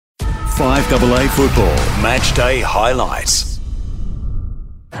5AA football match day highlights.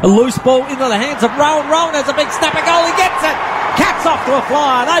 A loose ball into the hands of Rowan. Rowan has a big snapper goal. He gets it. Cats off to a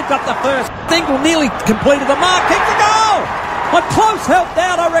flyer. They've got the first. Dingle nearly completed the mark. Kicks the goal. A close helped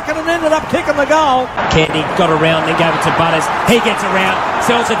out, I reckon, and ended up kicking the goal. Candy got around, then gave it to Butters. He gets around,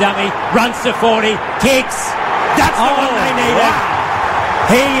 sells a dummy, runs to 40, kicks. That's the one they needed. Wow.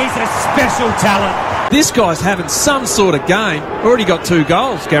 He is a special talent. This guy's having some sort of game. Already got 2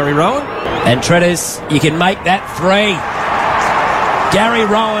 goals, Gary Rowan. And Treaders, you can make that 3. Gary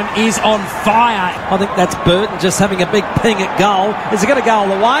Rowan is on fire. I think that's Burton just having a big ping at goal. Is it going to go all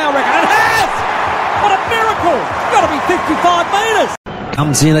the way? I reckon it has! What a miracle! It's got to be 55 metres.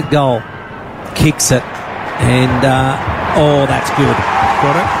 Comes in at goal. Kicks it. And, that's good.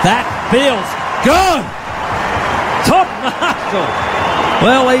 Got it. That feels good! Todd Marshall.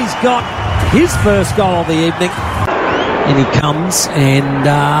 Well, he's got his first goal of the evening. And he comes, and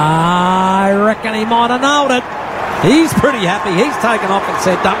I reckon he might have nailed it. He's pretty happy. He's taken off and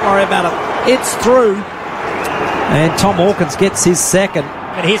said, don't worry about it. It's through. And Tom Hawkins gets his second.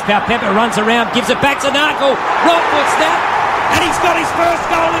 And here's Pepper, runs around, gives it back to Narkle. Right foot snap. And he's got his first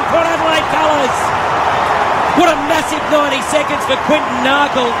goal in Port Adelaide colours. What a massive 90 seconds for Quinton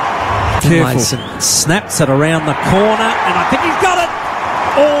Narkle. Mason snaps it around the corner, and I think he's got it.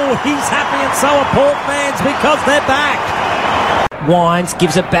 Oh, he's happy, and so are Port fans because they're back. Wines,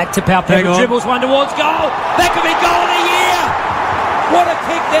 gives it back to Pepper, dribbles one towards goal. That could be goal of the year. What a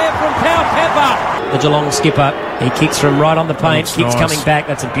kick there from Pepper. The Geelong skipper, he kicks from right on the paint, kicks nice. Coming back.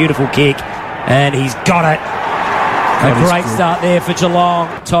 That's a beautiful kick, and he's got it. A great start there for Geelong.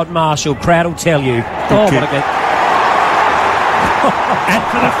 Todd Marshall, crowd will tell you. What a kick. And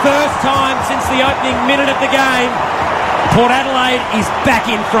for the first time since the opening minute of the game, Port Adelaide is back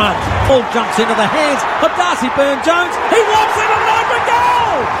in front. Ball jumps into the hands of Darcy Byrne-Jones. He lobs it and open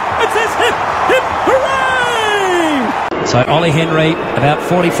goal! It says hip, hip, hooray! So Ollie Henry, about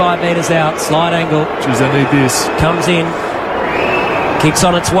 45 metres out, slide angle. Jeez, I need this. Comes in, kicks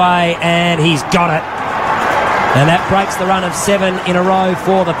on its way, and he's got it. And that breaks the run of 7 in a row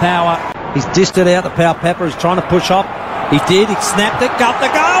for the Power. He's dished it out. The Power Pepper is trying to push up. He did. He snapped it, got the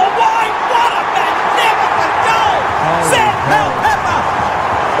goal. Why? What a magnificent goal! Sam Pepper,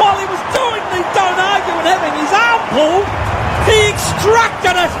 while he was doing the don't argue and having his arm pulled, he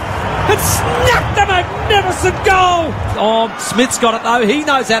extracted it and snapped a magnificent goal. Oh, Smith's got it though. He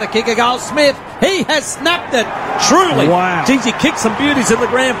knows how to kick a goal. Smith, he has snapped it. Truly. Wow. Geez, he kicked some beauties in the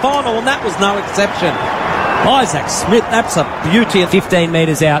grand final, and that was no exception. Isaac Smith, that's a beauty. 15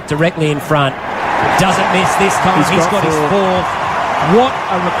 metres out, directly in front. Doesn't miss this time. He's got his 4th. What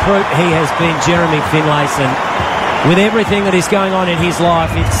a recruit he has been, Jeremy Finlayson. With everything that is going on in his life,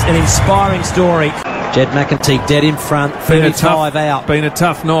 it's an inspiring story. Jed McEntee dead in front, 35 out. Been a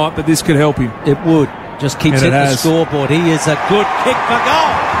tough night, but this could help him. It would. Just keeps hitting the scoreboard. He is a good kick for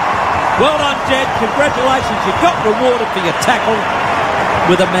goal. Well done, Jed. Congratulations. You got rewarded for your tackle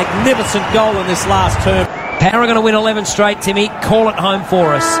with a magnificent goal in this last term. Power are going to win 11 straight, Timmy. Call it home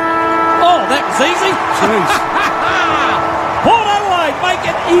for us. Oh, that was easy. Jeez. Port Adelaide make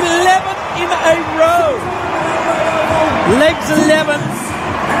it 11 in a row. Legs 11.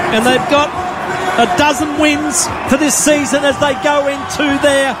 And they've got a dozen wins for this season as they go into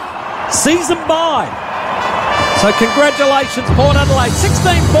their season bye. So congratulations, Port Adelaide.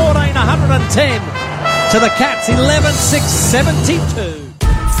 16-14, 110 to the Cats. 11-6, 72.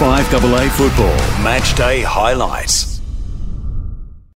 5AA football match day highlights.